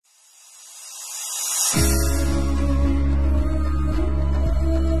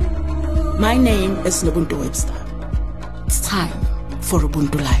My name is Nobuntu Webster. It's time for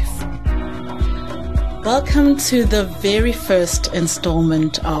Ubuntu Life. Welcome to the very first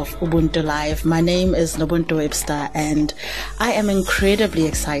installment of Ubuntu Live. My name is Nobuntu Webster and I am incredibly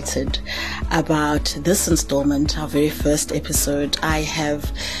excited about this installment, our very first episode. I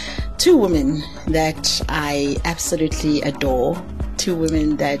have two women that I absolutely adore, two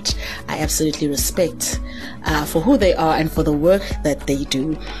women that I absolutely respect for who they are and for the work that they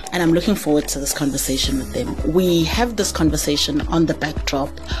do. And I'm looking forward to this conversation with them. We have this conversation on the backdrop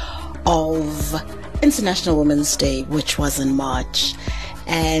of International Women's Day, which was in March.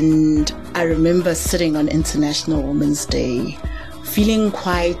 And I remember sitting on International Women's Day feeling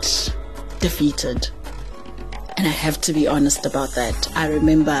quite defeated. And I have to be honest about that. I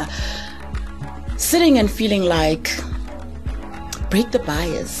remember sitting and feeling like, break the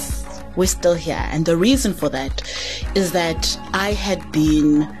bias, we're still here. And the reason for that is that I had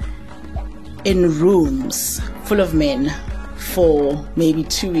been in rooms full of men for maybe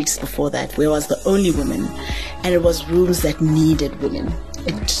 2 weeks before that, where I was the only woman, and it was rooms that needed women.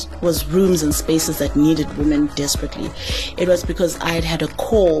 It was rooms and spaces that needed women desperately. It was because I had had a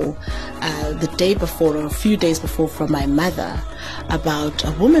call the day before or a few days before from my mother about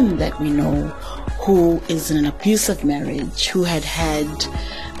a woman that we know who is in an abusive marriage, who had had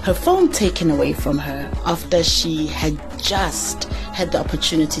her phone taken away from her after she had just had the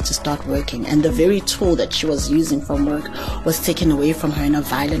opportunity to start working, and the very tool that she was using from work was taken away from her in a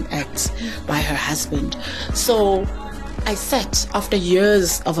violent act by her husband. So I sat after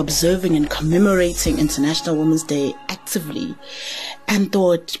years of observing and commemorating International Women's Day actively and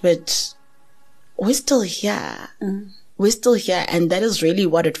thought, but we're still here. We're still here, and that is really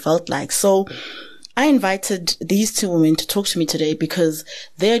what it felt like. So I invited these two women to talk to me today because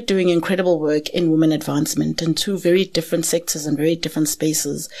they're doing incredible work in women advancement in two very different sectors and very different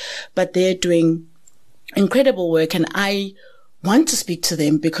spaces, but they're doing incredible work, and I want to speak to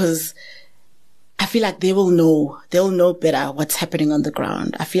them because I feel like they'll know better what's happening on the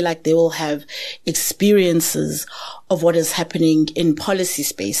ground. I feel like they will have experiences of what is happening in policy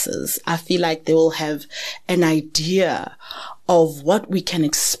spaces. I feel like they will have an idea of what we can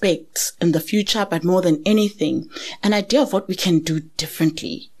expect in the future, but more than anything, an idea of what we can do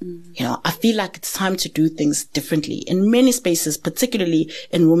differently. You know, I feel like it's time to do things differently in many spaces, particularly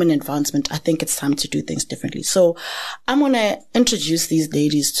in women advancement. I think it's time to do things differently. So I'm going to introduce these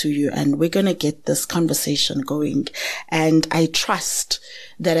ladies to you, and we're going to get this conversation going. And I trust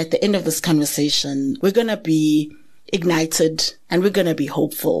that at the end of this conversation, we're going to be ignited and we're going to be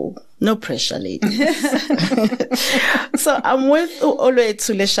hopeful. No pressure, ladies. So I'm with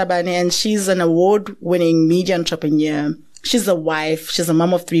Oloethu Leshabane, and she's an award-winning media entrepreneur. She's a wife, she's a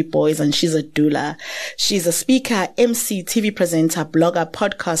mom of 3 boys, and she's a doula. She's a speaker, MC, TV presenter, blogger,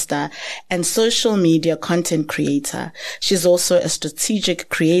 podcaster, and social media content creator. She's also a strategic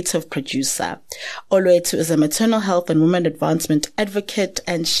creative producer. Oloethu is a maternal health and women advancement advocate,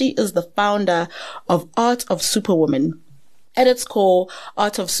 and she is the founder of Art of Superwoman. At its core,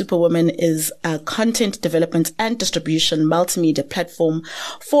 Art of Superwoman is a content development and distribution multimedia platform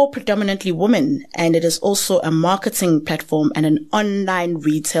for predominantly women, and it is also a marketing platform and an online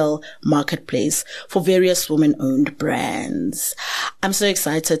retail marketplace for various women-owned brands. I'm so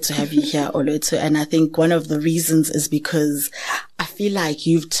excited to have you here, Oloethu, and I think one of the reasons is because I feel like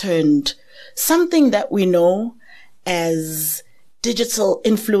you've turned something that we know as digital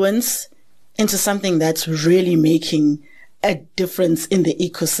influence into something that's really making a difference in the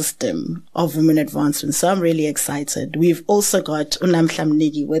ecosystem of women advancement. So I'm really excited. We've also got Unamhla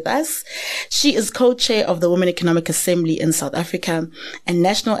Mnigi with us. She is co-chair of the Women Economic Assembly in South Africa, a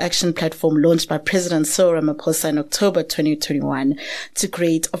national action platform launched by President Cyril Ramaphosa in October 2021 to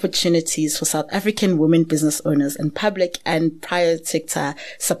create opportunities for South African women business owners in public and private sector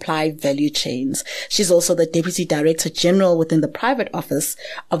supply value chains. She's also the Deputy Director General within the private office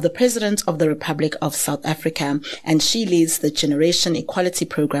of the President of the Republic of South Africa, and she leads the Generation Equality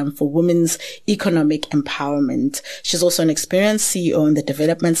Program for Women's Economic Empowerment. She's also an experienced CEO in the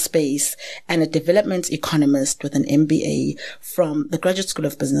development space and a development economist with an MBA from the Graduate School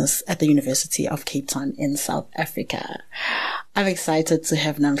of Business at the University of Cape Town in South Africa. I'm excited to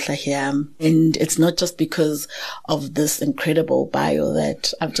have Namhla here, and it's not just because of this incredible bio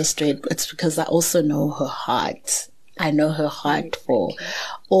that I've just read, it's because I also know her heart. I know her heart for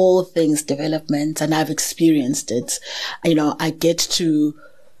all things development, and I've experienced it. You know, I get to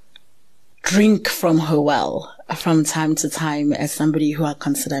drink from her well from time to time as somebody who I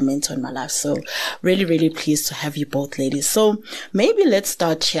consider a mentor in my life. So really, really pleased to have you both ladies. So maybe let's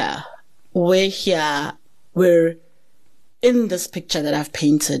start here. We're in this picture that I've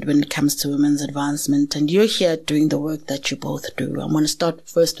painted when it comes to women's advancement, and you're here doing the work that you both do. I want to start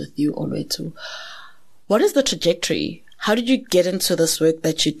first with you, Oluwethu. What is the trajectory? How did you get into this work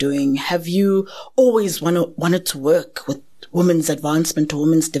that you're doing? Have you always wanted to work with women's advancement or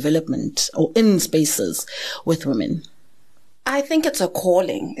women's development or in spaces with women? I think it's a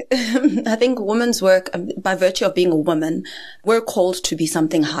calling. I think women's work, by virtue of being a woman, we're called to be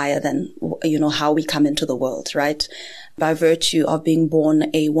something higher than, how we come into the world, right? By virtue of being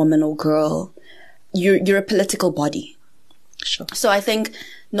born a woman or girl, you're a political body. Sure. So I think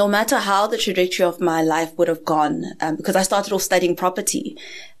no matter how the trajectory of my life would have gone, because I started off studying property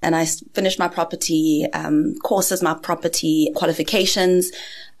and I finished my property courses, my property qualifications,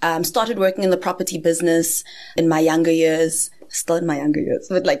 started working in the property business in my younger years, still in my younger years,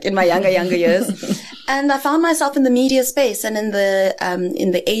 but like in my younger years. And I found myself in the media space and in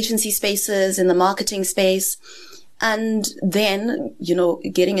the agency spaces, in the marketing space. And then,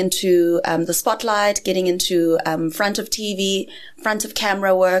 getting into the spotlight, getting into front of TV, front of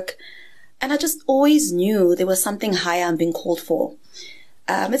camera work. And I just always knew there was something higher I'm being called for.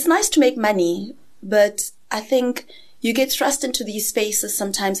 It's nice to make money, but I think you get thrust into these spaces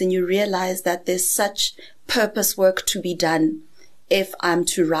sometimes and you realize that there's such purpose work to be done if I'm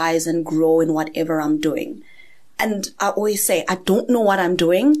to rise and grow in whatever I'm doing. And I always say, I don't know what I'm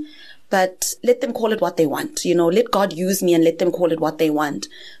doing, but let them call it what they want. Let God use me and let them call it what they want.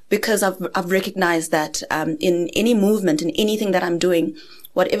 Because I've recognized that in any movement, in anything that I'm doing,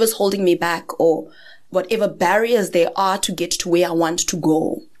 whatever's holding me back or whatever barriers there are to get to where I want to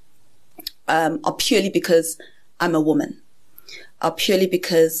go, are purely because I'm a woman, are purely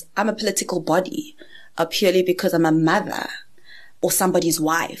because I'm a political body, are purely because I'm a mother or somebody's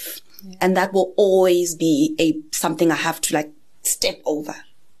wife. Yeah. And that will always be something I have to step over.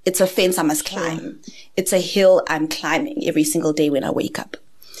 It's a fence I must climb. It's a hill I'm climbing every single day when I wake up.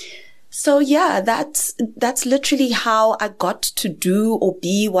 So yeah, that's literally how I got to do or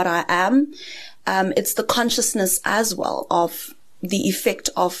be what I am. It's the consciousness as well of the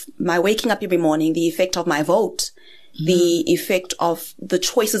effect of my waking up every morning, the effect of my vote, the effect of the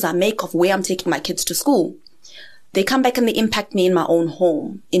choices I make of where I'm taking my kids to school. They come back and they impact me in my own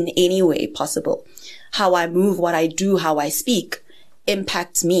home in any way possible. How I move, what I do, how I speak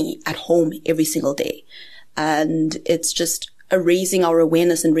impacts me at home every single day. And it's just raising our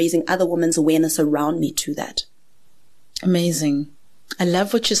awareness and raising other women's awareness around me to that. Amazing. I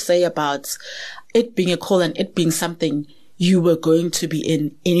love what you say about it being a call and it being something you were going to be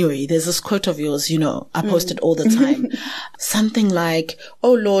in anyway. There's this quote of yours, I post it all the time. Something like,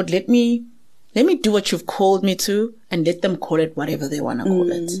 oh Lord, let me do what you've called me to and let them call it whatever they want to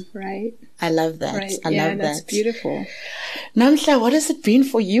call it. Right. I love that. Right. I love that. That's beautiful. Namhla, what has it been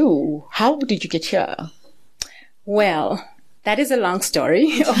for you? How did you get here? Well, that is a long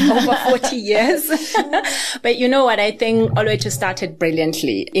story of over 40 years. But you know what? I think Oluwethu started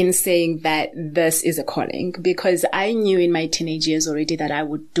brilliantly in saying that this is a calling, because I knew in my teenage years already that I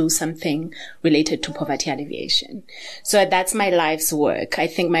would do something related to poverty alleviation. So that's my life's work. I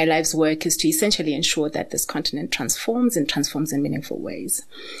think my life's work is to essentially ensure that this continent transforms and transforms in meaningful ways.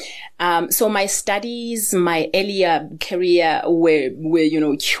 So my studies, my earlier career were,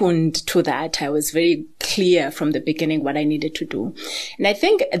 tuned to that. I was very clear from the beginning what I needed to do. And I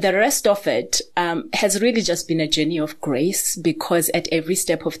think the rest of it, has really just been a journey of grace, because at every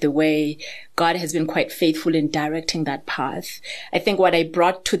step of the way, God has been quite faithful in directing that path. I think what I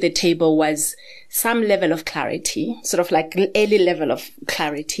brought to the table was some level of clarity, sort of like early level of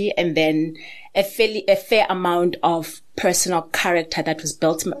clarity, and then a fair amount of personal character that was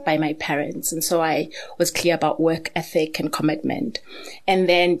built by my parents. And so I was clear about work ethic and commitment. And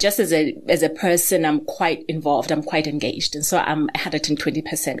then just as a person, I'm quite involved. I'm quite engaged. And so I'm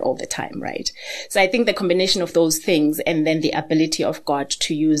 120% all the time, right? So I think the combination of those things and then the ability of God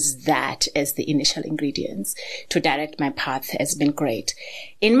to use that as the initial ingredients to direct my path has been great.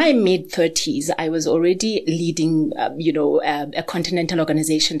 In my mid-30s, I was already leading, a continental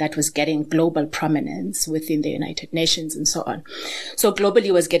organization that was getting global prominence within the United Nations and so on. So globally,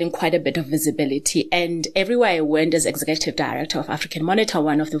 I was getting quite a bit of visibility. And everywhere I went as executive director of African Monitor,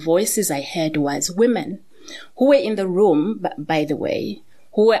 one of the voices I heard was women who were in the room, by the way,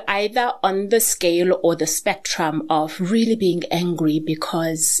 who were either on the scale or the spectrum of really being angry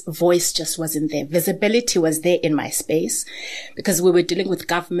because voice just wasn't there. Visibility was there in my space because we were dealing with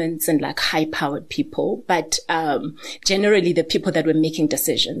governments and like high-powered people. But generally, the people that were making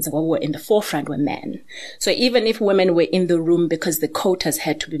decisions, what were in the forefront were men. So even if women were in the room because the quotas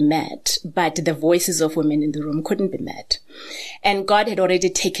had to be met, but the voices of women in the room couldn't be met. And God had already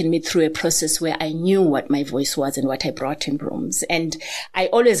taken me through a process where I knew what my voice was and what I brought in rooms. And I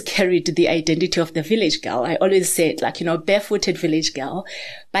always carried the identity of the village girl. I always said, barefooted village girl.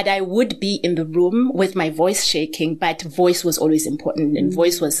 But I would be in the room with my voice shaking, but voice was always important. And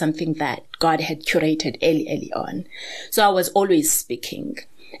voice was something that God had curated early on. So I was always speaking.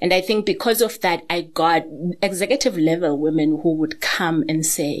 And I think because of that, I got executive level women who would come and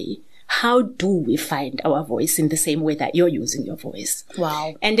say, how do we find our voice in the same way that you're using your voice?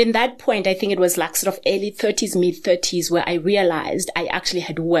 Wow. And in that point, I think it was like sort of early 30s, mid 30s, where I realized I actually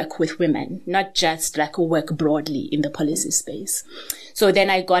had work with women, not just like work broadly in the policy space. So then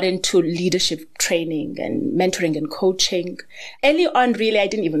I got into leadership training and mentoring and coaching. Early on, really, I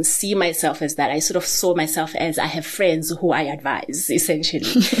didn't even see myself as that. I sort of saw myself as I have friends who I advise, essentially.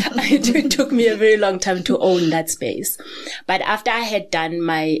 It took me a very long time to own that space. But after I had done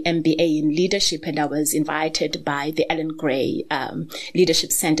my MBA in leadership and I was invited by the Ellen Gray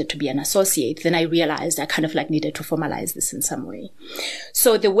Leadership Center to be an associate, then I realized I kind of like needed to formalize this in some way.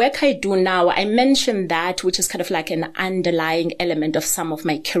 So the work I do now, I mentioned that, which is kind of like an underlying element of some of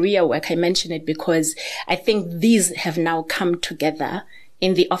my career work. I mention it because I think these have now come together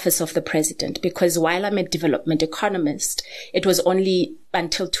in the office of the president, because while I'm a development economist, it was only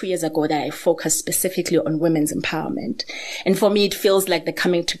until 2 years ago that I focused specifically on women's empowerment. And for me, it feels like the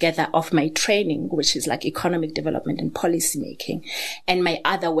coming together of my training, which is like economic development and policy making, and my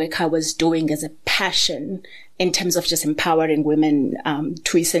other work I was doing as a passion in terms of just empowering women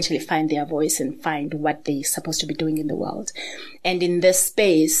to essentially find their voice and find what they're supposed to be doing in the world. And in this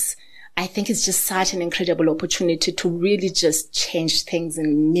space, I think it's just such an incredible opportunity to really just change things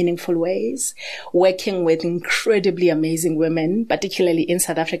in meaningful ways, working with incredibly amazing women, particularly in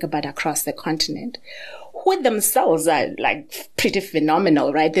South Africa, but across the continent, who themselves are like pretty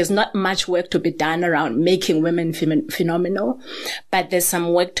phenomenal, right? There's not much work to be done around making women phenomenal, but there's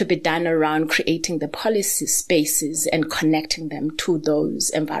some work to be done around creating the policy spaces and connecting them to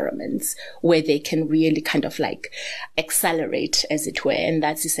those environments where they can really kind of like accelerate, as it were. And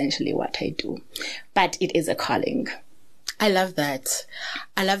that's essentially what I do. But it is a calling. I love that.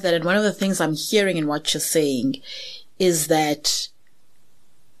 I love that. And one of the things I'm hearing in what you're saying is that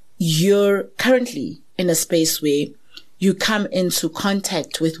you're currently in a space where you come into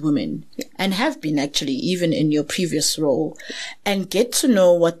contact with women and have been actually even in your previous role and get to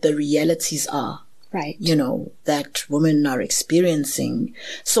know what the realities are. Right. You know, that women are experiencing.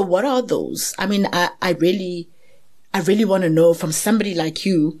 So what are those? I mean, I really want to know from somebody like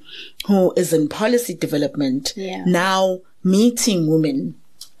you who is in policy development, now meeting women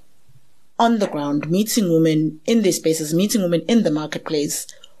on the ground, meeting women in these spaces, meeting women in the marketplace.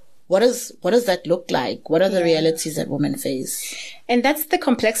 What does that look like? What are the realities that women face? And that's the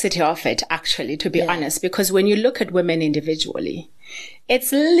complexity of it, actually, to be honest, because when you look at women individually,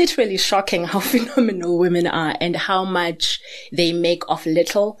 it's literally shocking how phenomenal women are and how much they make of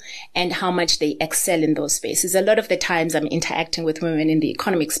little and how much they excel in those spaces. A lot of the times I'm interacting with women in the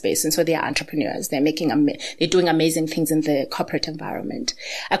economic space, and so they are entrepreneurs. They're doing amazing things in the corporate environment.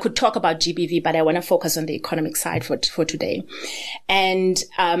 I could talk about GBV, but I want to focus on the economic side for today. And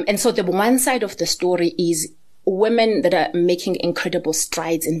so the one side of the story is women that are making incredible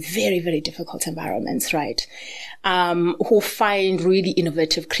strides in very, very difficult environments, right? Who find really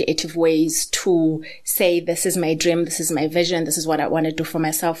innovative, creative ways to say, this is my dream, this is my vision, this is what I want to do for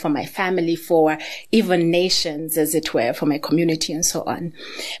myself, for my family, for even nations, as it were, for my community and so on.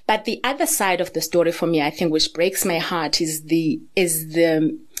 But the other side of the story for me, I think, which breaks my heart is the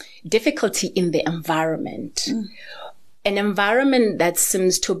difficulty in the environment. An environment that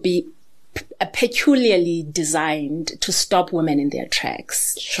seems to be peculiarly designed to stop women in their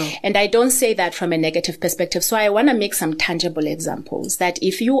tracks. Sure. And I don't say that from a negative perspective. So I want to make some tangible examples that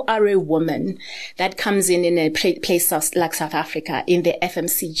if you are a woman that comes in a place like South Africa in the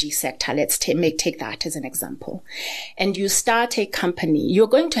FMCG sector, let's take that as an example, and you start a company, you're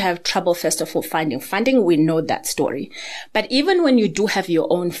going to have trouble, first of all, finding funding. We know that story. But even when you do have your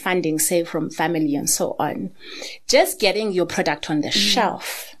own funding, say from family and so on, just getting your product on the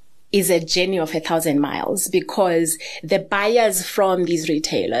shelf is a journey of 1,000 miles, because the buyers from these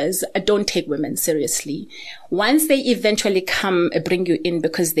retailers don't take women seriously. Once they eventually bring you in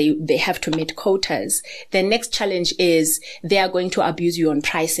because they have to meet quotas, the next challenge is they are going to abuse you on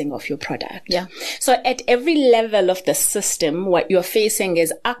pricing of your product. Yeah. So at every level of the system, what you're facing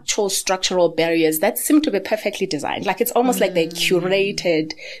is actual structural barriers that seem to be perfectly designed. Like it's almost like they're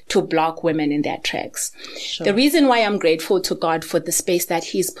curated to block women in their tracks. Sure. The reason why I'm grateful to God for the space that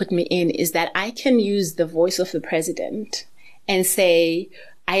He's put me in is that I can use the voice of the president and say,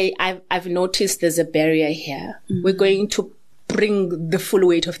 I've noticed there's a barrier here. We're going to bring the full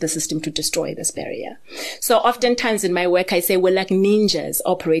weight of the system to destroy this barrier. So oftentimes in my work, I say we're like ninjas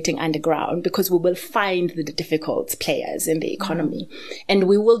operating underground, because we will find the difficult players in the economy and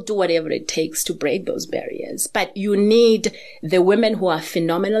we will do whatever it takes to break those barriers. But you need the women who are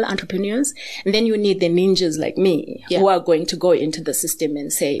phenomenal entrepreneurs, and then you need the ninjas like me who are going to go into the system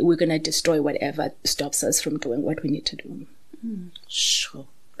and say, we're going to destroy whatever stops us from doing what we need to do. Sure.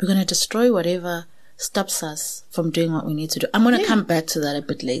 We're going to destroy whatever stops us from doing what we need to do. I'm going to come back to that a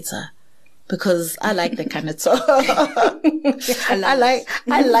bit later, because I like that kind of talk. I like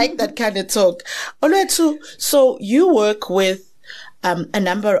that kind of talk. Oluwethu, so you work with a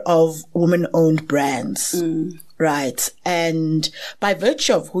number of women-owned brands, right? And by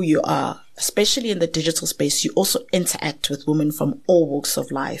virtue of who you are, especially in the digital space, you also interact with women from all walks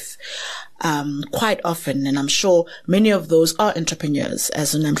of life. Quite often, and I'm sure many of those are entrepreneurs,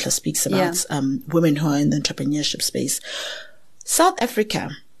 as Unamhla speaks about, women who are in the entrepreneurship space. South Africa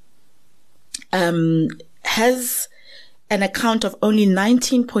has an account of only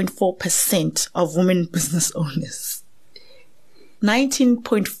 19.4% of women business owners.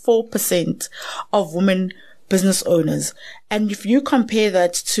 19.4% of women business owners. And if you compare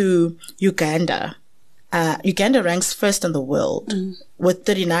that to Uganda, Uganda ranks first in the world with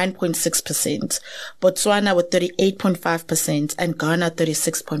 39.6%, Botswana with 38.5%, and Ghana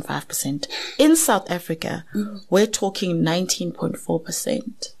 36.5%. In South Africa, we're talking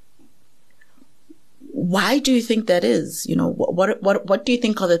 19.4%. Why do you think that is? You know, what do you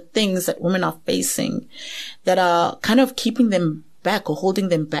think are the things that women are facing that are kind of keeping them back or holding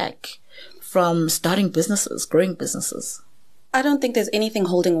them back from starting businesses, growing businesses? I don't think there's anything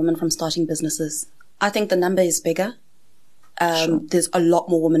holding women from starting businesses. I think the number is bigger. There's a lot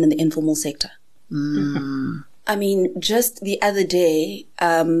more women in the informal sector. I mean, just the other day,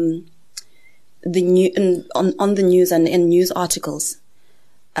 on the news and in news articles,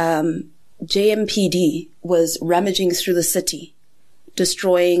 JMPD was rummaging through the city,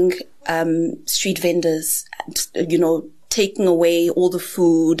 destroying street vendors, taking away all the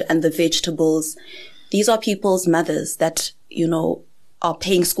food and the vegetables. These are people's mothers that, are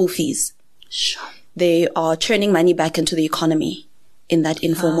paying school fees. Sure. They are churning money back into the economy in that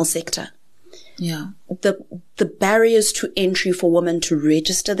informal sector. Yeah. The barriers to entry for women to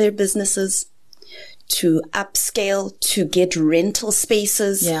register their businesses, to upscale, to get rental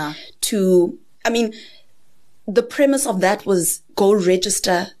spaces, the premise of that was go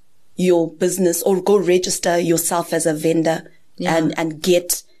register your business or go register yourself as a vendor and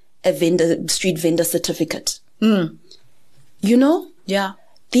get a street vendor certificate. Yeah.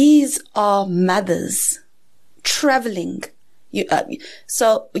 These are mothers traveling.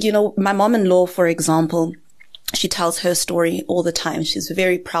 My mom-in-law, for example, she tells her story all the time. She's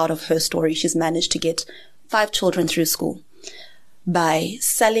very proud of her story. She's managed to get 5 children through school by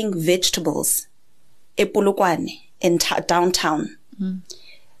selling vegetables in downtown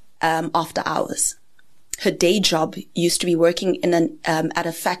after hours. Her day job used to be working in at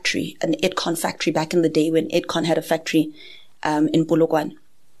a factory, an Edcon factory back in the day when Edcon had a factory in Polokwane.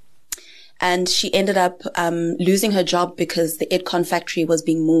 And she ended up losing her job because the Edcon factory was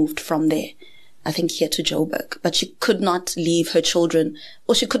being moved from there, I think here to Joburg. But she could not leave her children,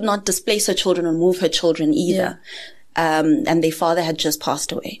 or she could not displace her children or move her children either. And their father had just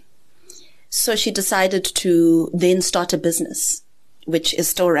passed away. So she decided to then start a business, which is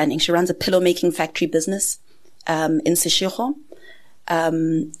still running. She runs a pillow-making factory business in Seshego.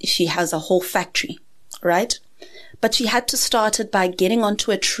 She has a whole factory, right? But she had to start it by getting onto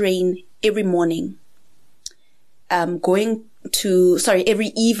a train every morning,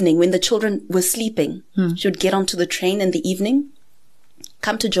 every evening when the children were sleeping. She would get onto the train in the evening,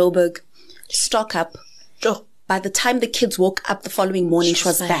 come to Joburg, stock up. By the time the kids woke up the following morning, she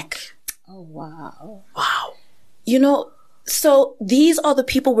was back. Oh, wow. Wow. So these are the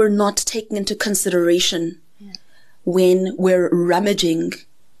people we're not taking into consideration when we're rummaging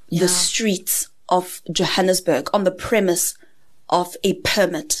the streets of Johannesburg on the premise of a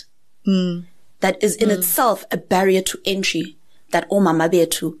permit that is in itself a barrier to entry. That Omama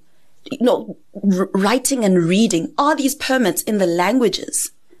Betu, writing and reading, are these permits in the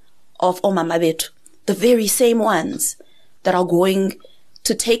languages of Omama Betu, the very same ones that are going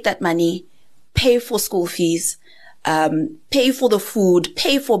to take that money, pay for school fees, pay for the food,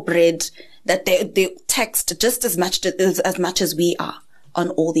 pay for bread, that they taxed just as much as we are on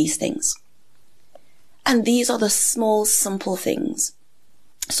all these things. And these are the small, simple things.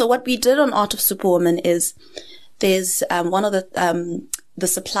 So what we did on Art of Superwoman is there's one of the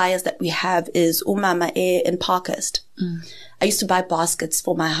suppliers that we have is Umama Air in Parkhurst. I used to buy baskets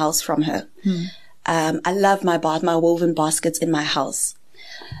for my house from her. I love my woven baskets in my house.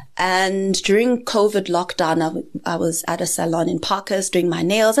 And during COVID lockdown, I was at a salon in Parkhurst doing my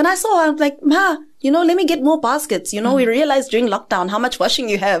nails, and I saw her. I'm like, Ma, let me get more baskets. We realized during lockdown how much washing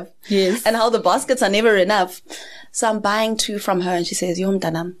you have. Yes. And how the baskets are never enough. So I'm buying 2 from her, and she says, Yo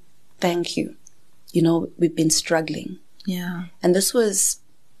Mtanam, thank you. We've been struggling. Yeah. And this was,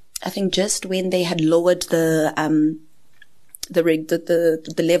 I think, just when they had lowered the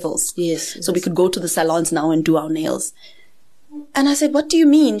levels. Yes. So we could go to the salons now and do our nails. And I said, what do you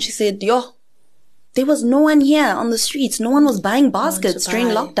mean? She said, there was no one here on the streets. No one was buying baskets during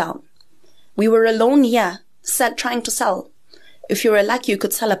lockdown. We were alone here, trying to sell. If you were lucky, you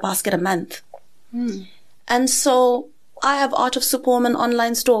could sell a basket a month. And so I have Art of Superwoman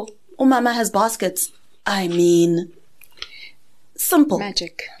online store. Mama has baskets. I mean, simple.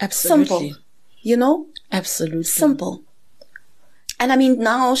 Magic. Absolutely. Simple. Absolutely. Simple. And I mean,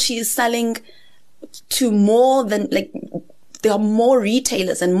 now she is selling to more than, there are more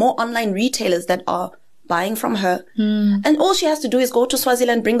retailers and more online retailers that are buying from her. And all she has to do is go to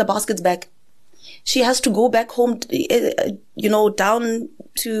Swaziland and bring the baskets back. She has to go back home, down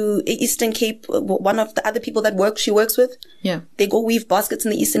to Eastern Cape, one of the other people that she works with. Yeah. They go weave baskets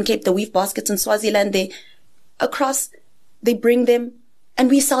in the Eastern Cape, they weave baskets in Swaziland, they bring them and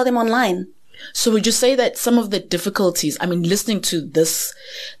we sell them online. So would you say that some of the difficulties, listening to this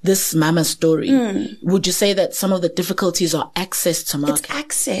mama story, would you say that some of the difficulties are access to market? It's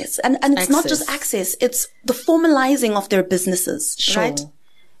access. And it's not just access. It's the formalizing of their businesses, right?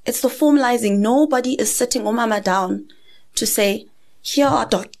 It's the formalizing. Nobody is sitting mama down to say, here are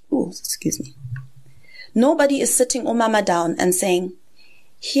Nobody is sitting mama down and saying,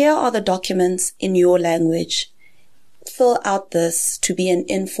 here are the documents in your language. Fill out this to be an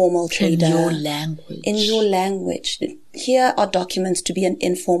informal trader. In your language. In your language. Here are documents to be an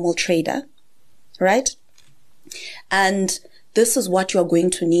informal trader. Right? And this is what you're going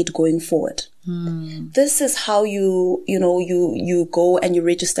to need going forward. This is how you go and you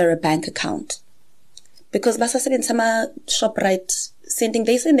register a bank account. Because in sama ShopRite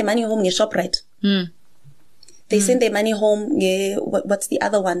they send the money home ShopRite. They send their money home, what's the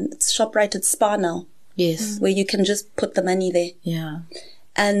other one? It's ShopRite, it's Spar now. Yes. Where you can just put the money there. Yeah.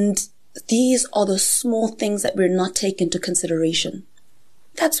 And these are the small things that we're not taking into consideration.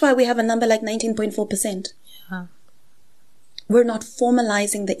 That's why we have a number like 19.4%. Yeah. We're not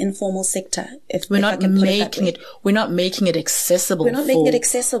formalizing the informal sector. We're not making it accessible. We're not making it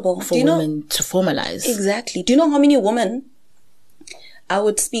accessible for women to formalize. Exactly. Do you know how many women I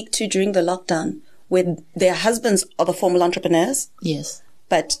would speak to during the lockdown where their husbands are the formal entrepreneurs? Yes.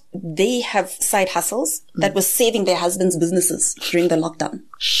 But they have side hustles that was saving their husbands' businesses during the lockdown.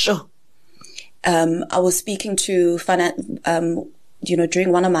 Sure. I was speaking to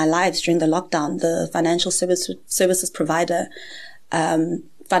during one of my lives during the lockdown, the financial services provider,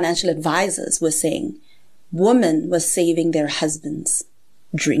 financial advisors were saying women were saving their husbands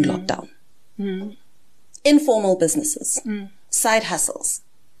during lockdown. Informal businesses, side hustles.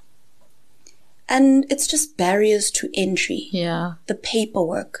 And it's just barriers to entry. Yeah. The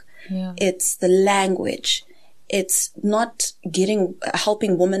paperwork. Yeah. It's the language. It's not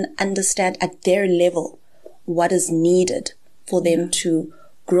helping women understand at their level what is needed for them to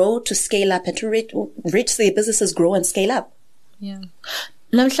grow, to scale up, and to reach their businesses, grow and scale up. Yeah.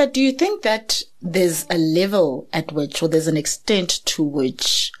 Namhla, do you think that there's a level at which, or there's an extent to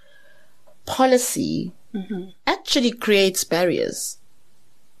which policy actually creates barriers?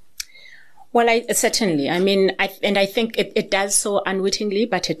 Well, certainly. I think it does so unwittingly,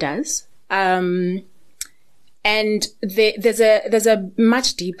 but it does. And there's a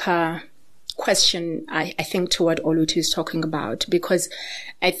much deeper question, I think, to what Olutu is talking about, because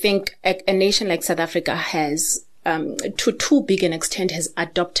I think a nation like South Africa has, to too big an extent, has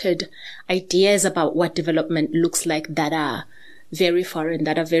adopted ideas about what development looks like that are very foreign,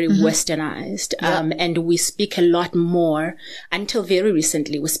 that are very westernized. And we speak a lot more, until very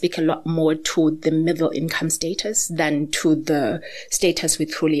recently, we speak a lot more to the middle income status than to the status we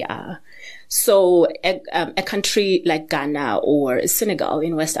truly are. So a country like Ghana or Senegal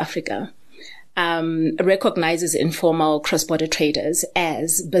in West Africa recognizes informal cross-border traders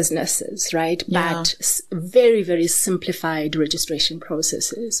as businesses, right? Yeah. But very, very simplified registration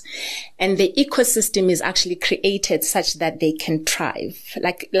processes. And the ecosystem is actually created such that they can thrive.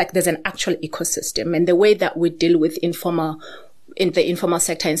 Like there's an actual ecosystem. And the way that we deal with in the informal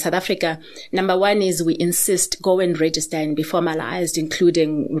sector in South Africa, number one is we insist go and register and be formalized,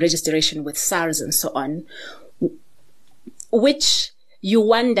 including registration with SARS and so on, which you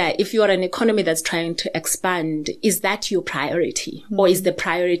wonder if you are an economy that's trying to expand, is that your priority? Or is the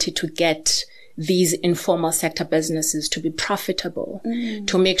priority to get these informal sector businesses to be profitable,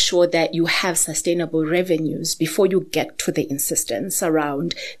 to make sure that you have sustainable revenues before you get to the insistence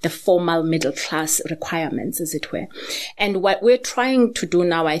around the formal middle class requirements, as it were. And what we're trying to do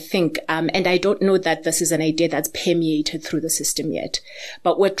now, I think, and I don't know that this is an idea that's permeated through the system yet,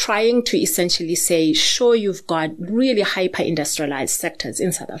 but we're trying to essentially say, sure, you've got really hyper-industrialized sectors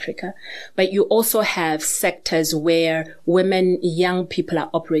in South Africa, but you also have sectors where women, young people are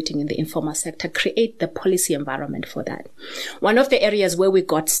operating in the informal sector. Create the policy environment for that. One of the areas where we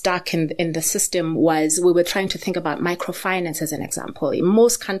got stuck in the system was we were trying to think about microfinance as an example. In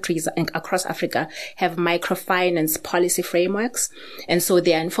most countries across Africa have microfinance policy frameworks. And so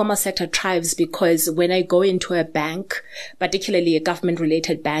their informal sector thrives because when I go into a bank, particularly a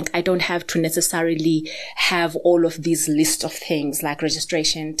government-related bank, I don't have to necessarily have all of these lists of things like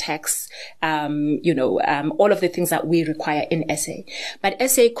registration, tax, all of the things that we require in SA. But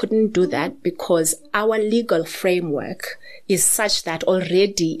SA couldn't do that because our legal framework is such that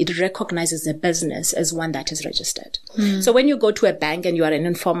already it recognizes a business as one that is registered. So when you go to a bank and you are an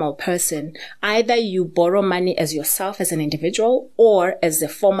informal person, either you borrow money as yourself as an individual or as a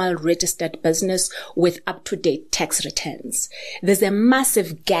formal registered business with up-to-date tax returns. There's a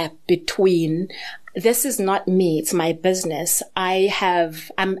massive gap between this is not me, it's my business. I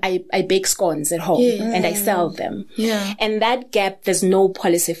bake scones at home and I sell them. Yeah. And that gap, there's no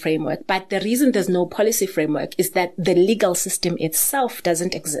policy framework. But the reason there's no policy framework is that the legal system itself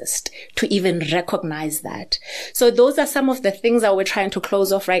doesn't exist to even recognize that. So those are some of the things that we're trying to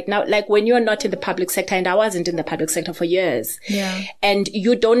close off right now. Like when you're not in the public sector, and I wasn't in the public sector for years. Yeah. And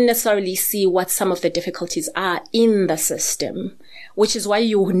you don't necessarily see what some of the difficulties are in the system, which is why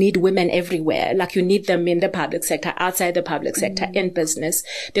you need women everywhere. Like you need them in the public sector, outside the public sector, in business.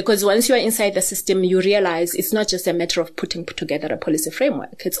 Because once you're inside the system, you realize it's not just a matter of putting together a policy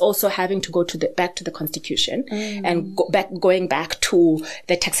framework. It's also having to go back to the constitution and going back to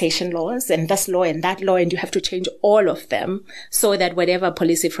the taxation laws and this law and that law. And you have to change all of them so that whatever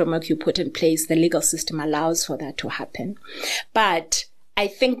policy framework you put in place, the legal system allows for that to happen. But I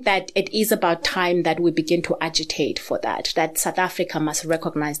think that it is about time that we begin to agitate for that South Africa must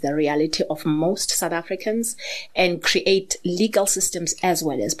recognize the reality of most South Africans and create legal systems as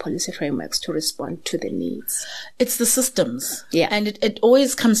well as policy frameworks to respond to the needs. It's the systems. Yeah. And it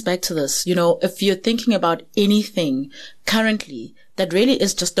always comes back to this. You know, if you're thinking about anything currently, that really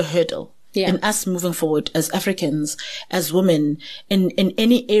is just a hurdle. Yeah. In us moving forward as Africans, as women, in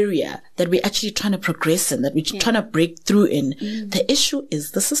any area that we're actually trying to progress in, that we're trying to break through in, the issue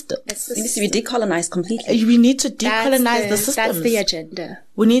is the system. It needs to be decolonized completely. We need to decolonize the systems. That's the agenda.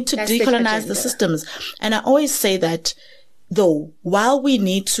 We need to decolonize the systems. And I always say that, though, while we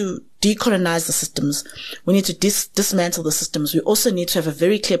need to decolonize the systems, we need to dismantle the systems, we also need to have a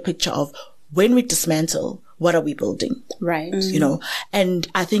very clear picture of when we dismantle, what are we building? Right. You know, and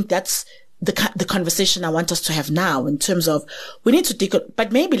I think that's the conversation I want us to have now in terms of we need to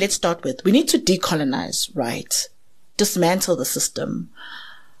but maybe let's start with we need to decolonize, right? Dismantle the system.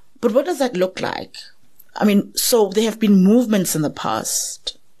 But what does that look like? I mean, so there have been movements in the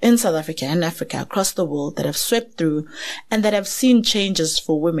past in South Africa and Africa across the world that have swept through and that have seen changes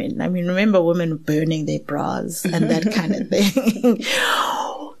for women. I mean, remember women burning their bras and that kind of thing.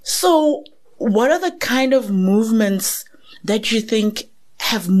 So what are the kind of movements that you think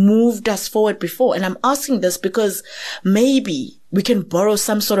have moved us forward before? And I'm asking this because maybe we can borrow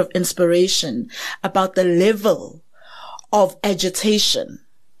some sort of inspiration about the level of agitation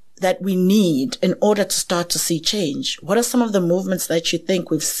that we need in order to start to see change. What are some of the movements that you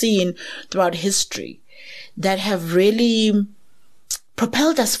think we've seen throughout history that have really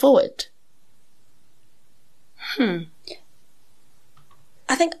propelled us forward? I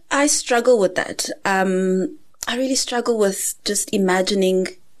think I struggle with that. I really struggle with just imagining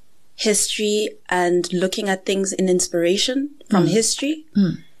history and looking at things in inspiration from history.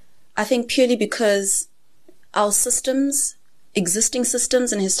 I think purely because our systems, existing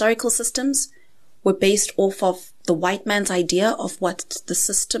systems and historical systems were based off of the white man's idea of what the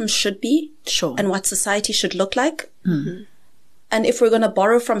system should be and what society should look like. And if we're going to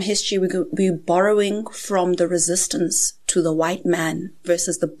borrow from history, we're borrowing from the resistance to the white man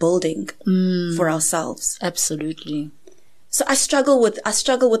versus the building for ourselves. Absolutely. So I struggle with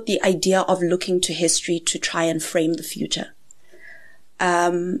the idea of looking to history to try and frame the future.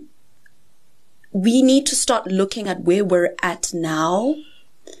 We need to start looking at where we're at now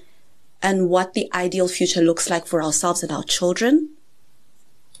and what the ideal future looks like for ourselves and our children.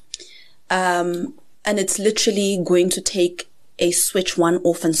 And it's literally going to take a switch one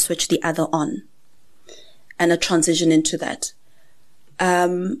off and switch the other on, and a transition into that.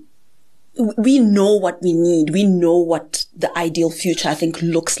 We know what we need. We know what the ideal future, I think,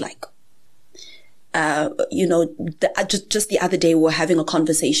 looks like. Just the other day, we were having a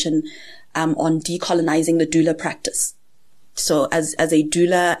conversation on decolonizing the doula practice. So as a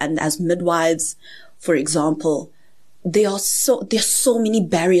doula and as midwives, for example, there's so many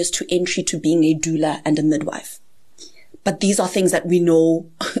barriers to entry to being a doula and a midwife. But these are things that we know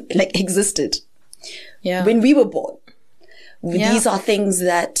like existed when we were born. Yeah. These are things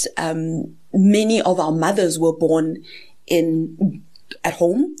that many of our mothers were born in at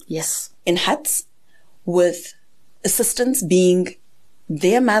home. Yes. In huts, with assistants being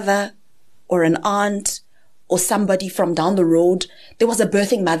their mother or an aunt or somebody from down the road. There was a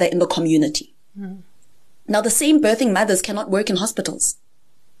birthing mother in the community. Now, the same birthing mothers cannot work in hospitals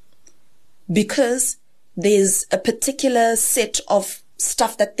because there's a particular set of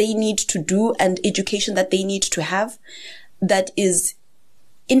stuff that they need to do and education that they need to have that is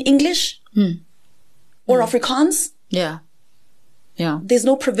in English or Afrikaans. Yeah. Yeah. There's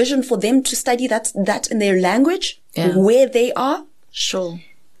no provision for them to study that in their language where they are. Sure.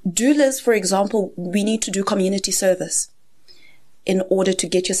 Doulas, for example, we need to do community service in order to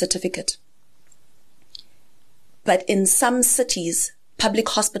get your certificate. But in some cities, public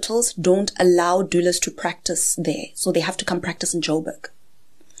hospitals don't allow doulas to practice there. So they have to come practice in Joburg.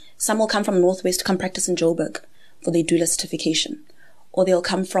 Some will come from Northwest to come practice in Joburg for their doula certification. Or they'll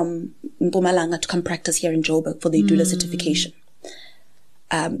come from Mpumalanga to come practice here in Joburg for their doula certification.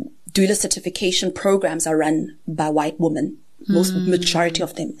 Doula certification programs are run by white women, majority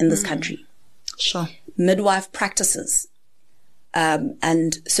of them in this country. Sure. Midwife practices and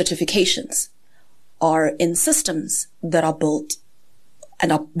certifications are in systems that are built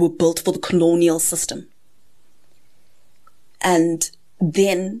and were built for the colonial system. And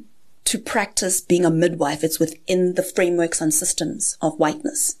then to practice being a midwife, it's within the frameworks and systems of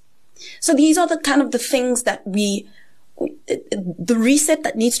whiteness. So these are the kind of the things that the reset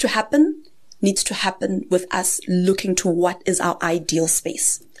that needs to happen with us looking to what is our ideal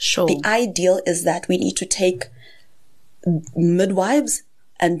space. Sure. The ideal is that we need to take midwives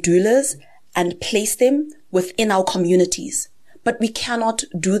and doulas and place them within our communities. But we cannot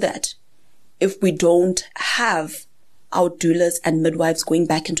do that if we don't have our doulas and midwives going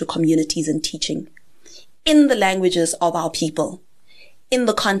back into communities and teaching in the languages of our people, in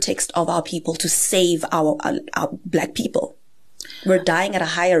the context of our people, to save our black people. We're dying at a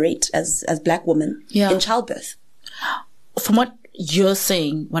higher rate as black women in childbirth. From what you're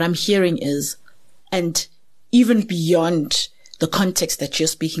saying, what I'm hearing is, and even beyond the context that you're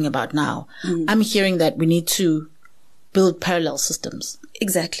speaking about now, I'm hearing that we need to build parallel systems.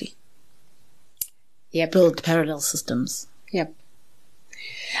 Exactly. Build parallel systems. Yep.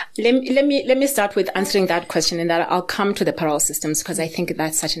 Let me start with answering that question, and that I'll come to the parallel systems because I think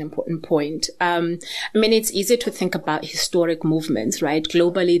that's such an important point. It's easy to think about historic movements, right?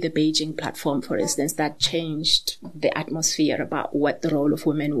 Globally, the Beijing platform, for instance, that changed the atmosphere about what the role of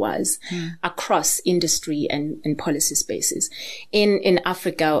women was across industry and policy spaces. In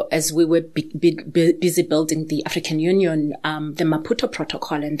Africa, as we were busy building the African Union, the Maputo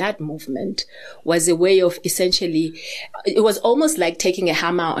Protocol and that movement was a way of essentially, it was almost like taking a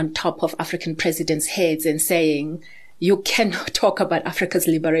hammer on top of African presidents' heads and saying, you cannot talk about Africa's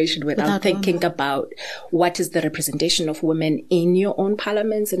liberation without thinking about what is the representation of women in your own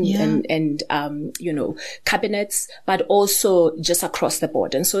parliaments and cabinets, but also just across the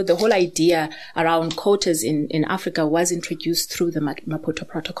board. And so the whole idea around quotas in Africa was introduced through the Maputo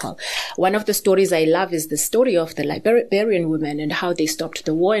Protocol. One of the stories I love is the story of the Liberian women and how they stopped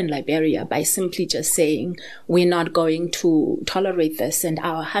the war in Liberia by simply just saying, we're not going to tolerate this and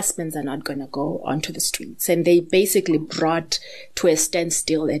our husbands are not going to go onto the streets. And they basically brought to a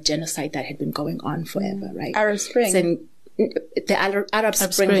standstill a genocide that had been going on forever, right? Arab Spring. So the Arab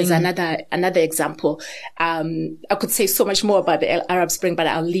Spring is another example. I could say so much more about the Arab Spring, but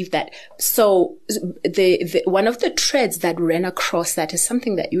I'll leave that. So the one of the threads that ran across that is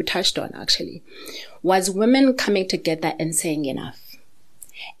something that you touched on actually, was women coming together and saying enough.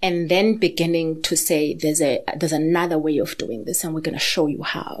 And then beginning to say, there's another way of doing this and we're going to show you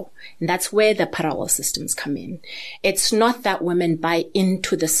how. And that's where the parallel systems come in. It's not that women buy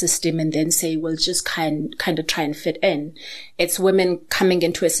into the system and then say, we'll just kind of try and fit in. It's women coming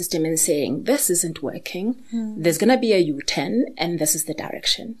into a system and saying, this isn't working. There's going to be a U-turn and this is the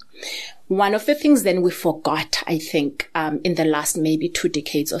direction. One of the things then we forgot, I think, in the last maybe 2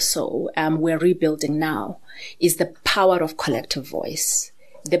 decades or so, we're rebuilding now, is the power of collective voice.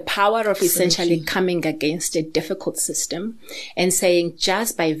 the power of essentially coming against a difficult system and saying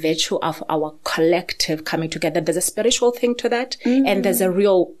just by virtue of our collective coming together, there's a spiritual thing to that, and there's a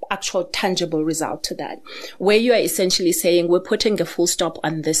real, actual, tangible result to that, where you are essentially saying we're putting a full stop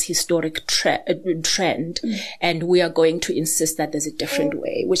on this historic trend, and we are going to insist that there's a different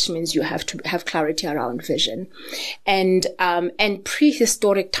way, which means you have to have clarity around vision. And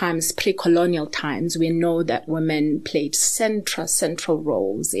prehistoric times, pre-colonial times, we know that women played central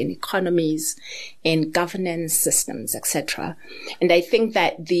roles in economies, in governance systems, etc. And I think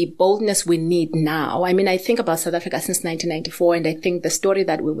that the boldness we need now, I mean, I think about South Africa since 1994, and I think the story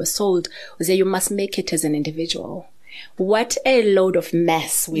that we were sold was that you must make it as an individual. What a load of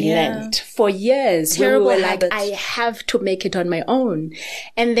mess we learned for years. Terrible where we were habits. like, I have to make it on my own.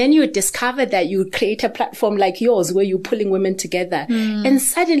 And then you discover that you create a platform like yours where you're pulling women together. And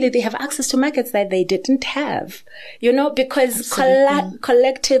suddenly they have access to markets that they didn't have, because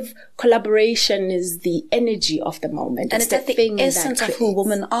collective collaboration is the energy of the moment. And it's at the essence of who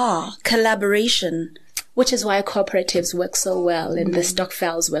women are. Collaboration. Which is why cooperatives work so well and the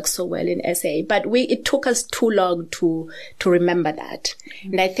Stokvels work so well in SA. But it took us too long to remember that.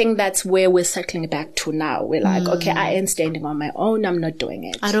 And I think that's where we're circling back to now. We're like, okay, I am standing on my own. I'm not doing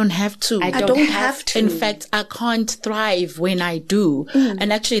it. I don't have to. I don't have to. In fact, I can't thrive when I do.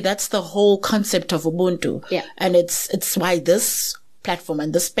 And actually, that's the whole concept of Ubuntu. Yeah. And it's why this platform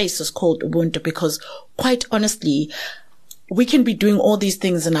and this space is called Ubuntu, because quite honestly, we can be doing all these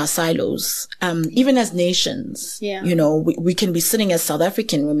things in our silos, even as nations. Yeah. We can be sitting as South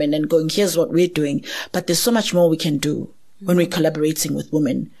African women and going, here's what we're doing. But there's so much more we can do when we're collaborating with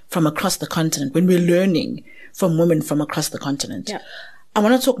women from across the continent, when we're learning from women from across the continent. Yeah. I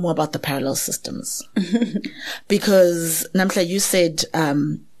want to talk more about the parallel systems because Namhla, you said,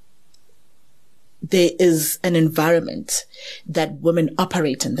 there is an environment that women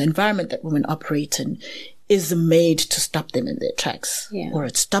operate in. The environment that women operate in is made to stop them in their tracks, or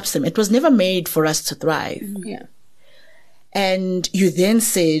it stops them. It was never made for us to thrive. Yeah. And you then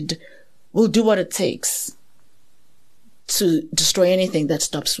said, we'll do what it takes to destroy anything that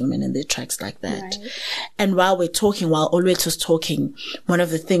stops women in their tracks like that. Right. And while Olwet was talking, one of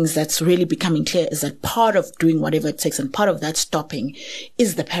the things that's really becoming clear is that part of doing whatever it takes and part of that stopping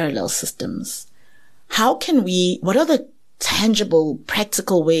is the parallel systems. What are the tangible,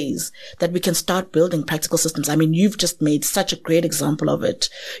 practical ways that we can start building practical systems? I mean, you've just made such a great example of it,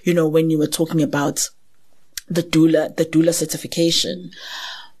 when you were talking about the doula certification.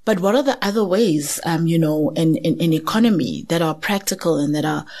 But what are the other ways, in economy that are practical and that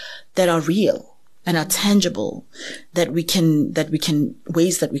are real and are tangible ways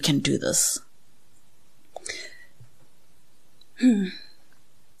that we can do this?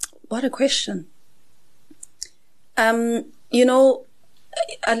 What a question. I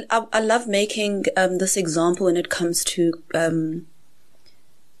love making this example when it comes to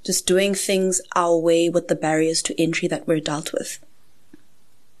just doing things our way with the barriers to entry that we're dealt with.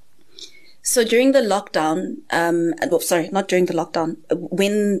 So during the lockdown, not during the lockdown,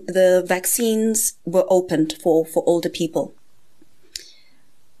 when the vaccines were opened for older people,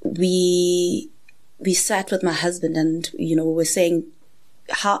 we sat with my husband and, we were saying,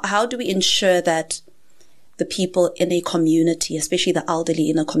 how do we ensure that the people in a community, especially the elderly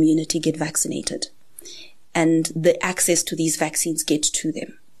in a community, get vaccinated and the access to these vaccines get to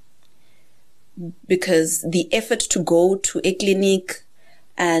them? Because the effort to go to a clinic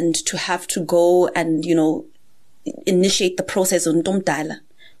and to have to go and, initiate the process on Domdala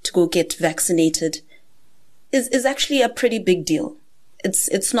to go get vaccinated is actually a pretty big deal.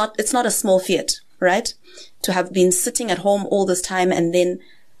 It's not a small feat, right? To have been sitting at home all this time and then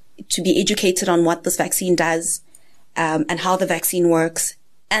to be educated on what this vaccine does, and how the vaccine works,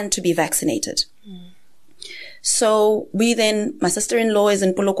 and to be vaccinated. So my sister-in-law is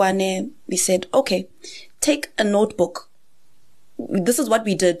in Polokwane. We said, okay, take a notebook. This is what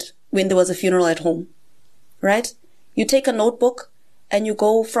we did when there was a funeral at home, right? You take a notebook and you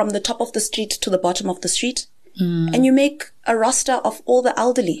go from the top of the street to the bottom of the street, and you make a roster of all the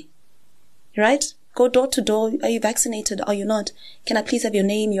elderly, right? Go door to door. Are you vaccinated? Are you not? Can I please have your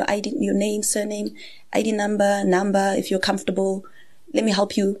name, your ID, your name, surname, ID number, if you're comfortable. Let me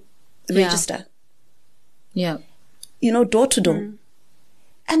help you register. Yeah. Door to door.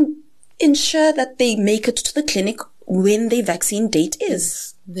 And ensure that they make it to the clinic when their vaccine date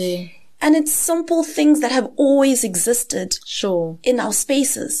is. And it's simple things that have always existed in our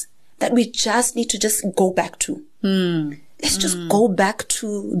spaces that we just need to just go back to. Let's just go back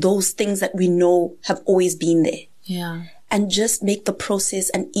to those things that we know have always been there. Yeah. And just make the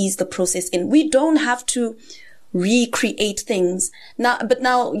process and ease the process in. We don't have to recreate things. But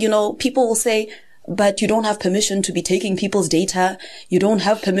now, people will say, but you don't have permission to be taking people's data. You don't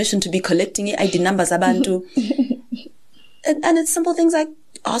have permission to be collecting ID numbers abantu. and it's simple things like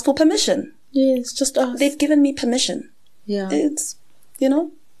ask for permission. Yes, just ask. They've given me permission. Yeah. It's,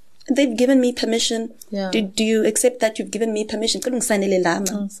 they've given me permission. Yeah. Do you accept that you've given me permission? Sign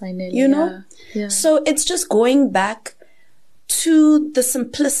know? Yeah. So it's just going back to the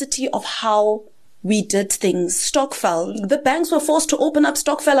simplicity of how we did things. Stokvel. The banks were forced to open up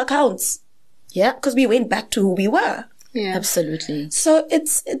Stokvel accounts. Yeah. Because we went back to who we were. Yeah. Absolutely. So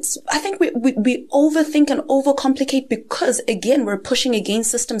I think we overthink and overcomplicate because, again, we're pushing against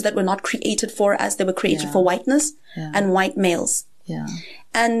systems that were not created for us. They were created for whiteness and white males. Yeah.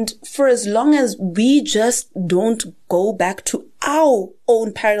 And for as long as we just don't go back to our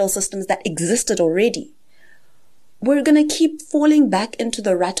own parallel systems that existed already, we're going to keep falling back into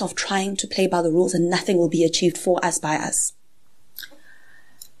the rut of trying to play by the rules and nothing will be achieved for us by us.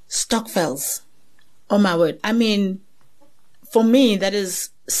 Stokvels. Oh my word. I mean, for me, that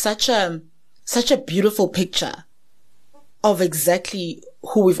is such a beautiful picture of exactly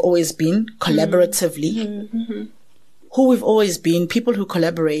who we've always been collaboratively. Mm-hmm. Who we've always been, people who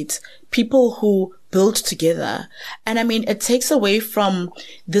collaborate, people who build together. And I mean, it takes away from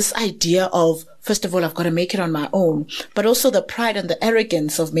this idea of, first of all, I've got to make it on my own, but also the pride and the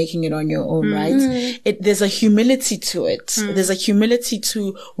arrogance of making it on your own, right? There's a humility to it. There's a humility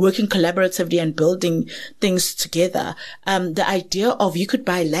to working collaboratively and building things together. The idea of you could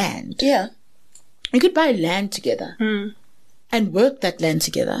buy land. Yeah. You could buy land together. And work that land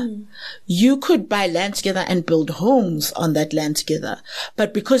together. You could buy land together and build homes on that land together.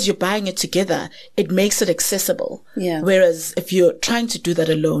 But because you're buying it together, it makes it accessible. Yeah. Whereas if you're trying to do that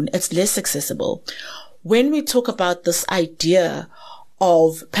alone, it's less accessible. When we talk about this idea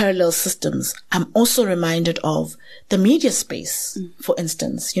of parallel systems, I'm also reminded of the media space, for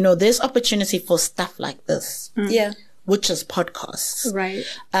instance. There's opportunity for stuff like this. Yeah. Which is podcasts. Right.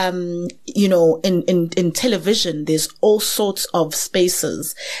 In television, there's all sorts of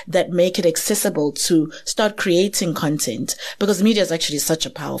spaces that make it accessible to start creating content because media is actually such a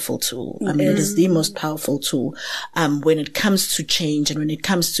powerful tool. I mean, it is the most powerful tool, when it comes to change and when it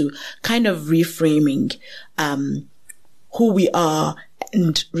comes to kind of reframing, who we are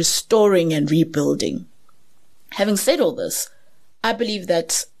and restoring and rebuilding. Having said all this, I believe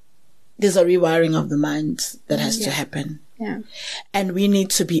that there's a rewiring of the mind that has to happen. Yeah. And we need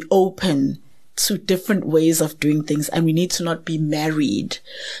to be open to different ways of doing things. And we need to not be married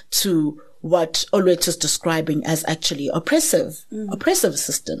to what Olwethu is describing as actually oppressive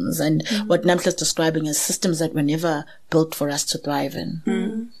systems and what Namhla is describing as systems that were never built for us to thrive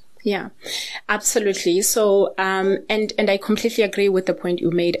in. Yeah, absolutely. So, and I completely agree with the point you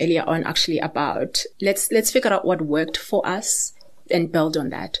made earlier on actually about let's figure out what worked for us and build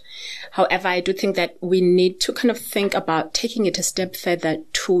on that. However, I do think that we need to kind of think about taking it a step further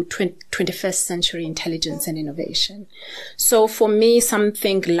to 21st century intelligence and innovation. So for me,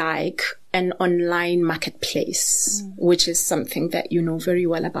 something like an online marketplace, which is something that you know very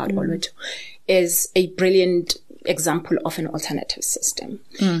well about, Olwethu, is a brilliant example of an alternative system.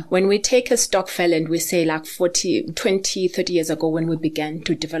 When we take a Stokvel and we say like 20, 30 years ago when we began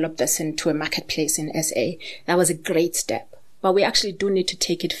to develop this into a marketplace in SA, that was a great step. But we actually do need to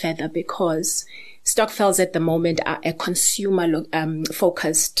take it further because Stokvels at the moment are a consumer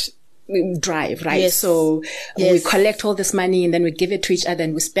focused drive, right? Yes. So Yes. we collect all this money and then we give it to each other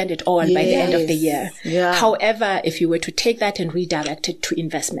and we spend it all by the end of the year. Yeah. However, if you were to take that and redirect it to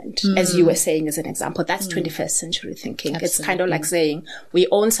investment, as you were saying as an example, that's 21st century thinking. Absolutely. It's kind of like saying we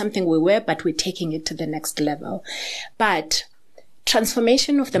own something we were, but we're taking it to the next level. But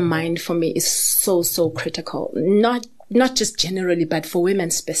transformation of the mind for me is so, so critical. Not just generally, but for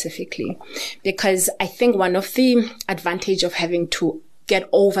women specifically, because I think one of the advantage of having to get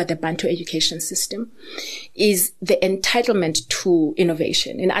over the Bantu education system is the entitlement to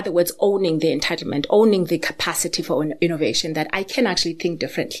innovation. In other words, owning the entitlement, owning the capacity for innovation that I can actually think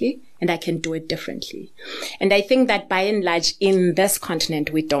differently and I can do it differently. And I think that by and large in this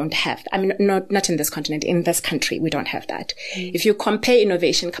continent, we don't have, I mean, not in this continent, in this country, we don't have that. If you compare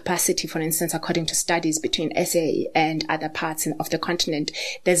innovation capacity, for instance, according to studies between SA and other parts of the continent,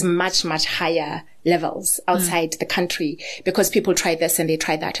 there's much, much higher levels outside the country because people try this and they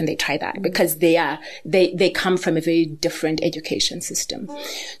try that and they try that because they come from a very different education system.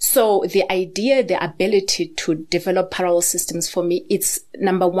 So the ability to develop parallel systems for me, it's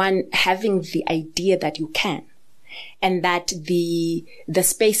number one, having the idea that you can. and that the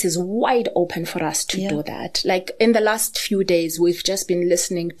space is wide open for us to do that. Like in the last few days, we've just been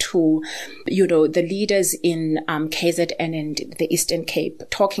listening to, the leaders in KZN and the Eastern Cape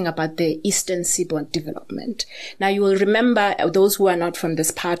talking about the Eastern Seaboard development. Now you will remember, those who are not from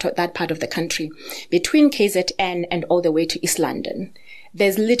that part of the country, between KZN and all the way to East London,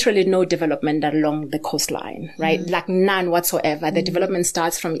 there's literally no development along the coastline, right? Like none whatsoever. The development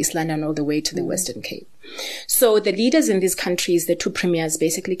starts from East London all the way to the Western Cape. So the leaders in these countries, the two premiers,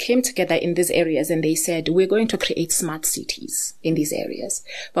 basically came together in these areas and they said, we're going to create smart cities in these areas.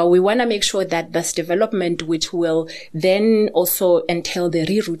 But we want to make sure that this development, which will then also entail the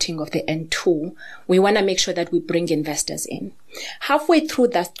rerouting of the N2, we want to make sure that we bring investors in. Halfway through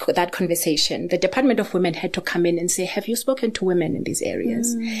that conversation, the Department of Women had to come in and say, have you spoken to women in these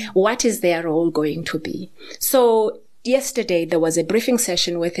areas? What is their role going to be? So yesterday, there was a briefing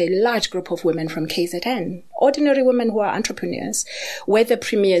session with a large group of women from KZN, ordinary women who are entrepreneurs, where the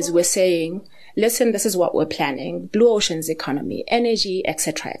premiers were saying, listen, this is what we're planning, blue oceans economy, energy,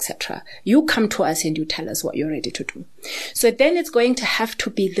 etc., etc. You come to us and you tell us what you're ready to do. So then it's going to have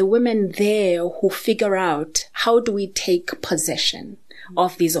to be the women there who figure out how do we take possession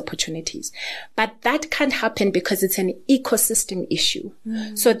of these opportunities. But that can't happen because it's an ecosystem issue.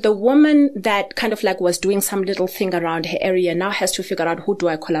 So the woman that kind of like was doing some little thing around her area now has to figure out, who do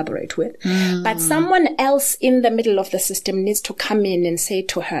I collaborate with? But someone else in the middle of the system needs to come in and say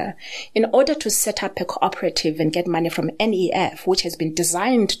to her, in order to set up a cooperative and get money from NEF, which has been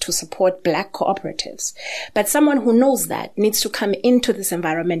designed to support Black cooperatives, but someone who knows that needs to come into this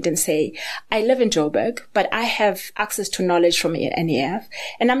environment and say, I live in Joburg, but I have access to knowledge from NEF,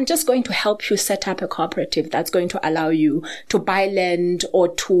 and I'm just going to help you set up a cooperative that's going to allow you to buy land or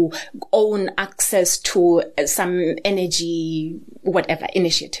to own access to some energy, whatever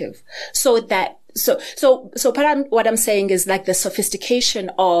initiative. So what I'm saying is like the sophistication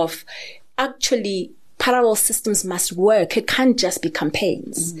of actually parallel systems must work. It can't just be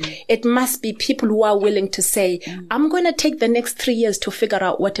campaigns. It must be people who are willing to say, I'm going to take the next 3 years to figure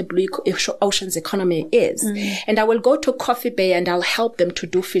out what a blue oceans economy is. And I will go to Coffee Bay and I'll help them to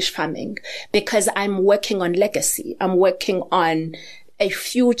do fish farming because I'm working on legacy. I'm working on a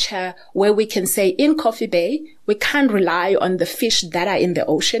future where we can say in Coffee Bay, we can't rely on the fish that are in the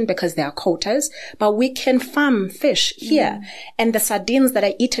ocean because there are quotas, but we can farm fish here. And the sardines that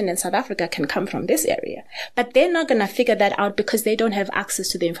are eaten in South Africa can come from this area. But they're not going to figure that out because they don't have access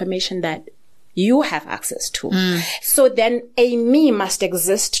to the information that you have access to. So then a me must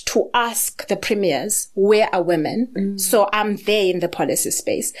exist to ask the premiers, where are women? So I'm there in the policy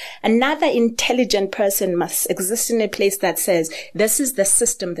space. Another intelligent person must exist in a place that says, this is the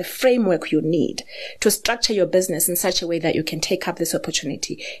system, the framework you need to structure your business in such a way that you can take up this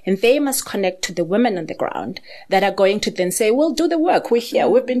opportunity. And they must connect to the women on the ground that are going to then say, we'll do the work. We're here.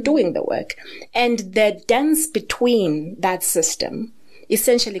 We've been doing the work. And the dance between that system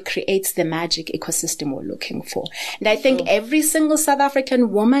essentially creates the magic ecosystem we're looking for. And I think every single South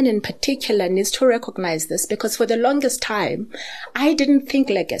African woman in particular needs to recognize this, because for the longest time, I didn't think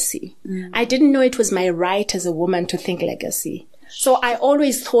legacy. I didn't know it was my right as a woman to think legacy. So I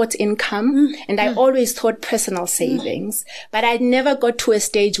always thought income and I always thought personal savings, but I never got to a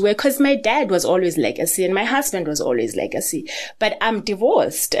stage where, cause my dad was always legacy and my husband was always legacy, but I'm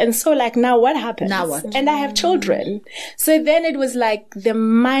divorced. And so like, now what happens? Now what? And I have children. So then it was like the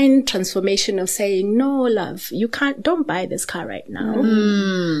mind transformation of saying, no, love, don't buy this car right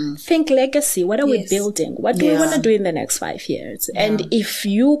now. Think legacy. What are we building? What do we want to do in the next 5 years? And if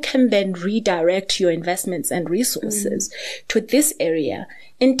you can then redirect your investments and resources to this area,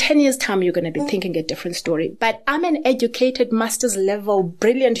 in 10 years' time, you're going to be thinking a different story. But I'm an educated, master's level,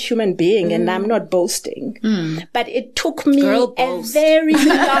 brilliant human being, and I'm not boasting. But it took me a very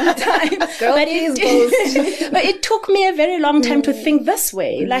long time. But it took me a very long time to think this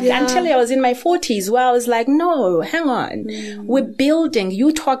way. Like until I was in my 40s, where I was like, no, hang on. We're building.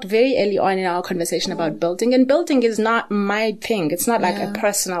 You talked very early on in our conversation about building, and building is not my thing. It's not like a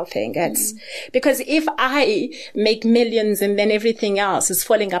personal thing. It's because if I make millions and then everything else is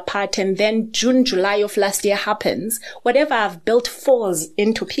falling apart, and then June, July of last year happens, whatever I've built falls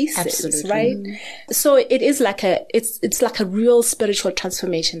into pieces, right? So it is like it's like a real spiritual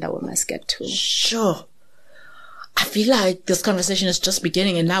transformation that we must get to. Sure. I feel like this conversation is just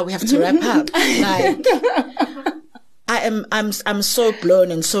beginning and now we have to wrap up. Like, I'm so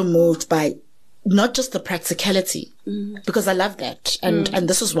blown and so moved by not just the practicality, because I love that. And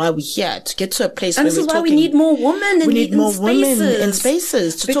this is why we're here, to get to a place and where this is we're why talking. we need more women We need more women in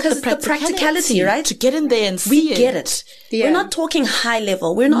spaces to because talk the practicality, right? To get in there and see We get it. Yeah. We're not talking high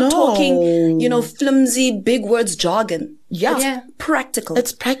level. We're not talking, flimsy, big words, jargon. Yeah. Practical.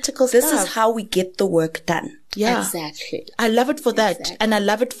 It's practical This stuff. is how we get the work done. Yeah. Exactly. I love it for that. Exactly. And I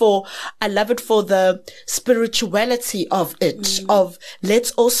love it for the spirituality of it, of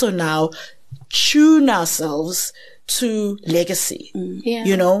let's also now tune ourselves to legacy, Yeah.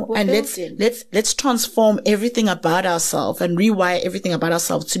 and building. let's transform everything about ourselves and rewire everything about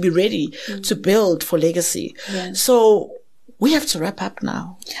ourselves to be ready to build for legacy. Yeah. So we have to wrap up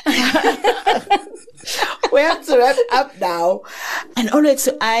now. We have to wrap up now. And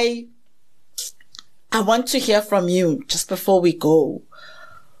Oluwethu, I want to hear from you just before we go.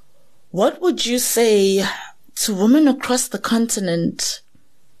 What would you say to women across the continent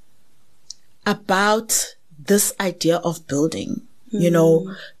about this idea of building,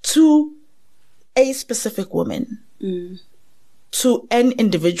 to a specific woman, to an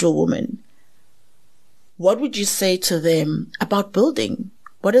individual woman? What would you say to them about building?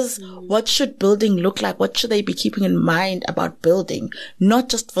 What should building look like? What should they be keeping in mind about building? Not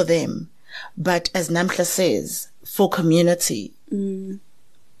just for them, but as Namhla says, for community. I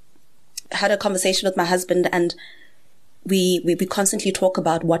had a conversation with my husband, and we constantly talk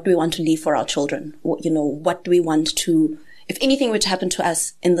about what do we want to leave for our children. What do we want to, if anything were to happen to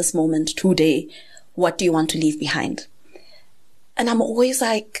us in this moment today, what do you want to leave behind? And I'm always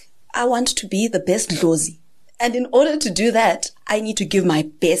like, I want to be the best Dlozi. And in order to do that, I need to give my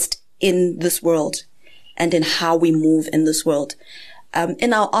best in this world and in how we move in this world.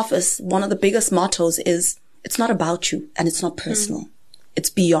 In our office, one of the biggest mottos is, it's not about you and it's not personal. It's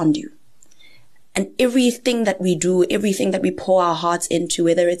beyond you. And everything that we do, everything that we pour our hearts into,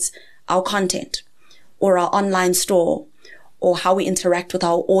 whether it's our content or our online store or how we interact with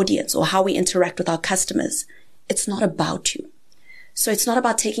our audience or how we interact with our customers, it's not about you. So it's not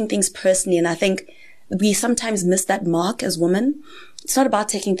about taking things personally. And I think we sometimes miss that mark as women. It's not about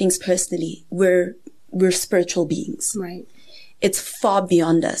taking things personally. We're spiritual beings. Right. It's far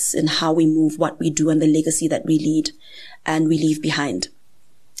beyond us in how we move, what we do, and the legacy that we lead and we leave behind.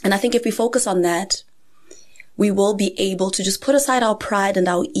 And I think if we focus on that, we will be able to just put aside our pride and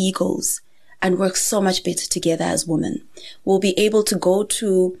our egos and work so much better together as women. We'll be able to go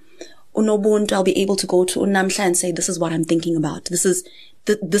to Unobuntu, I'll be able to go to Unamhla and say, this is what I'm thinking about. This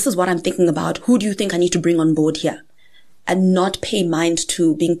is what I'm thinking about. Who do you think I need to bring on board here? And not pay mind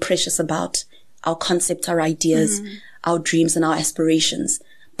to being precious about our concepts, our ideas, our dreams and our aspirations,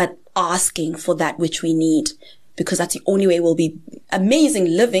 but asking for that which we need, because that's the only way we'll be amazing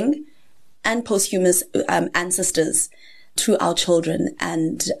living and posthumous ancestors to our children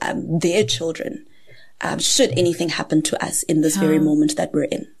and their children, should anything happen to us in this very moment that we're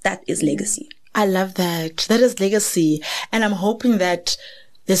in. That is legacy. I love that. That is legacy. And I'm hoping that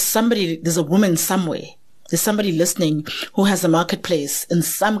there's a woman somewhere, there's somebody listening who has a marketplace in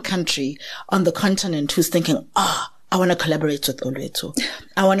some country on the continent who's thinking, I want to collaborate with Oluwethu.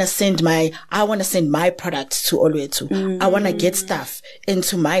 I want to send my products to Oluwethu. I want to get stuff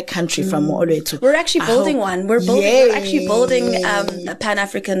into my country from Oluwethu. We're actually building one. We're actually building a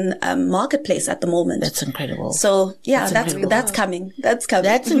Pan-African marketplace at the moment. That's incredible. So that's coming. That's coming.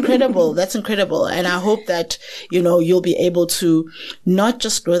 That's incredible. That's incredible. And I hope that, you'll be able to not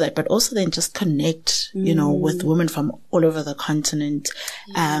just grow that, but also then just connect, with women from all over the continent,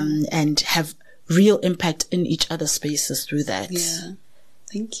 and have real impact in each other's spaces through that. Yeah.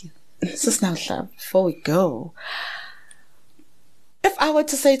 Thank you. Sis Namhla, before we go, if I were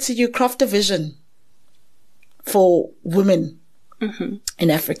to say to you, craft a vision for women in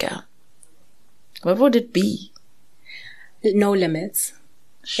Africa, what would it be? No limits.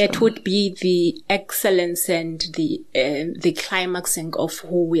 Sure. It would be the excellence and the climaxing of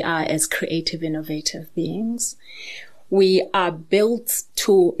who we are as creative, innovative beings. We are built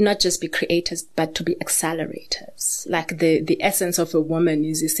to not just be creators, but to be accelerators. Like the essence of a woman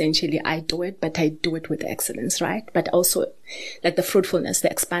is essentially, I do it, but I do it with excellence, right? But also like the fruitfulness,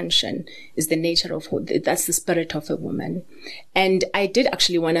 the expansion is the nature of that's the spirit of a woman. And I did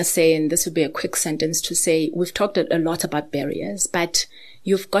actually want to say, and this would be a quick sentence to say, we've talked a lot about barriers, but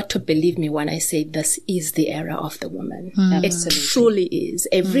you've got to believe me when I say this is the era of the woman. It truly is.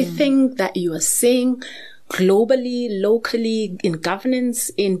 Everything that you are seeing globally, locally, in governance,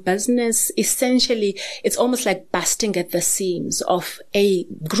 in business. Essentially, it's almost like busting at the seams of a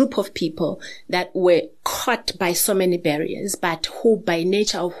group of people that were caught by so many barriers, but who by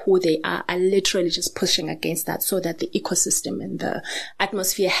nature of who they are literally just pushing against that, so that the ecosystem and the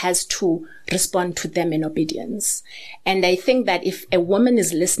atmosphere has to respond to them in obedience. And I think that if a woman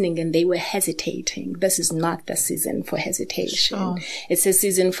is listening and they were hesitating, this is not the season for hesitation. Sure. It's a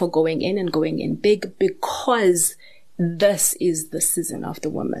season for going in and going in big, because this is the season of the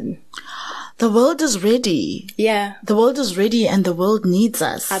woman. The world is ready. Yeah. The world is ready and the world needs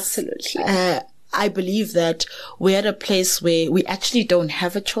us. Absolutely. I believe that we're at a place where we actually don't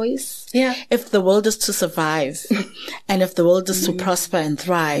have a choice. Yeah. If the world is to survive and if the world is to prosper and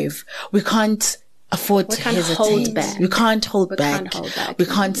thrive, we can't afford to hesitate. Hold back. We can't hold back. We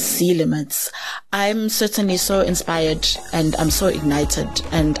can't see limits. I'm certainly so inspired and I'm so ignited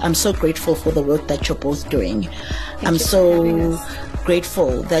and I'm so grateful for the work that you're both doing. I'm so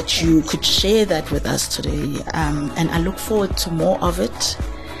grateful that you could share that with us today. And I look forward to more of it.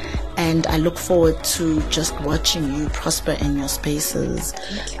 And I look forward to just watching you prosper in your spaces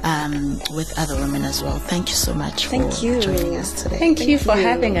with other women as well. Thank you so much for joining us today. Thank you for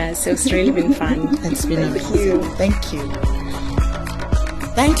having us. It's really been fun. It's been amazing. Thank you.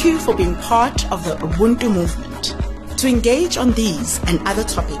 Thank you for being part of the Ubuntu movement. To engage on these and other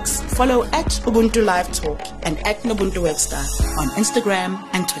topics, follow at Ubuntu Live Talk and at Nobuntu Webster on Instagram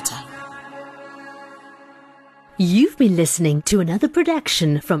and Twitter. You've been listening to another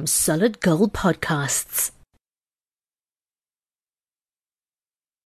production from Solid Gold Podcasts.